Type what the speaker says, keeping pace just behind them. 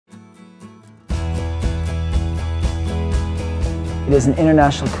It is an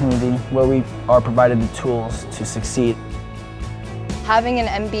international community where we are provided the tools to succeed. Having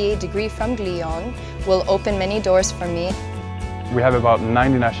an MBA degree from Glion will open many doors for me. We have about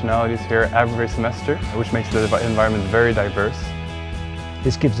 90 nationalities here every semester, which makes the environment very diverse.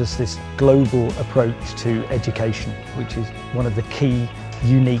 This gives us this global approach to education, which is one of the key,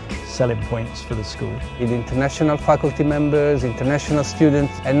 unique selling points for the school. With international faculty members, international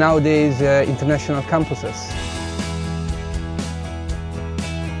students, and nowadays international campuses.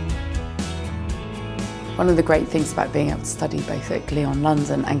 One of the great things about being able to study both at Glion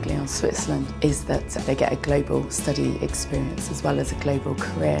London and Glion Switzerland is that they get a global study experience as well as a global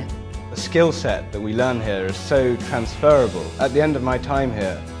career. The skill set that we learn here is so transferable. At the end of my time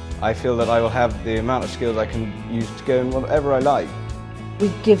here, I feel that I will have the amount of skills I can use to go in whatever I like.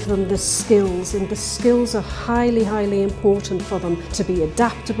 We give them the skills, and the skills are highly, highly important for them to be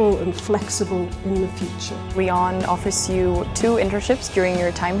adaptable and flexible in the future. Glion offers you 2 internships during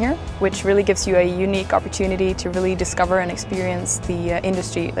your time here, which really gives you a unique opportunity to really discover and experience the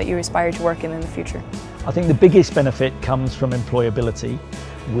industry that you aspire to work in the future. I think the biggest benefit comes from employability.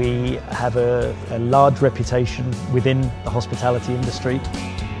 We have a large reputation within the hospitality industry.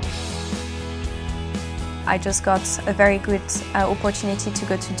 I just got a very good opportunity to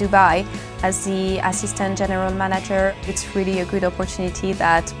go to Dubai as the Assistant General Manager. It's really a good opportunity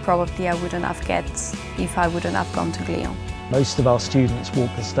that probably I wouldn't have got if I wouldn't have gone to Glion. Most of our students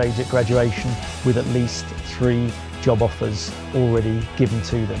walk the stage at graduation with at least 3 job offers already given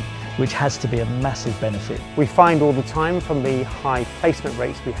to them, which has to be a massive benefit. We find all the time from the high placement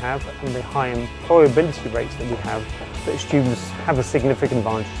rates we have and the high employability rates that we have that students have a significant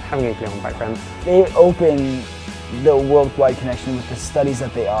advantage having a Glion background. They open the worldwide connection with the studies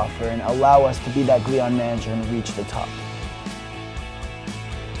that they offer and allow us to be that Glion manager and reach the top.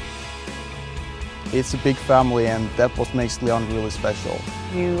 It's a big family, and that's what makes Glion really special.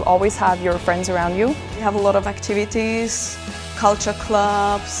 You always have your friends around you. We have a lot of activities, culture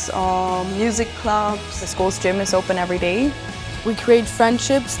clubs, music clubs. The school's gym is open every day. We create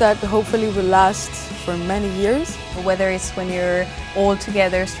friendships that hopefully will last for many years. Whether it's when you're all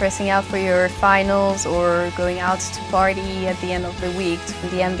together stressing out for your finals or going out to party at the end of the week,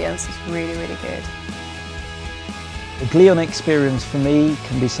 the ambience is really, really good. The Glion experience for me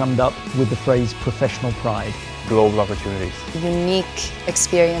can be summed up with the phrase professional pride. Global opportunities. Unique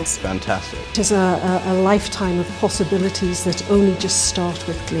experience. Fantastic. It is a lifetime of possibilities that only just start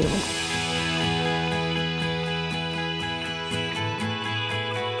with Glion.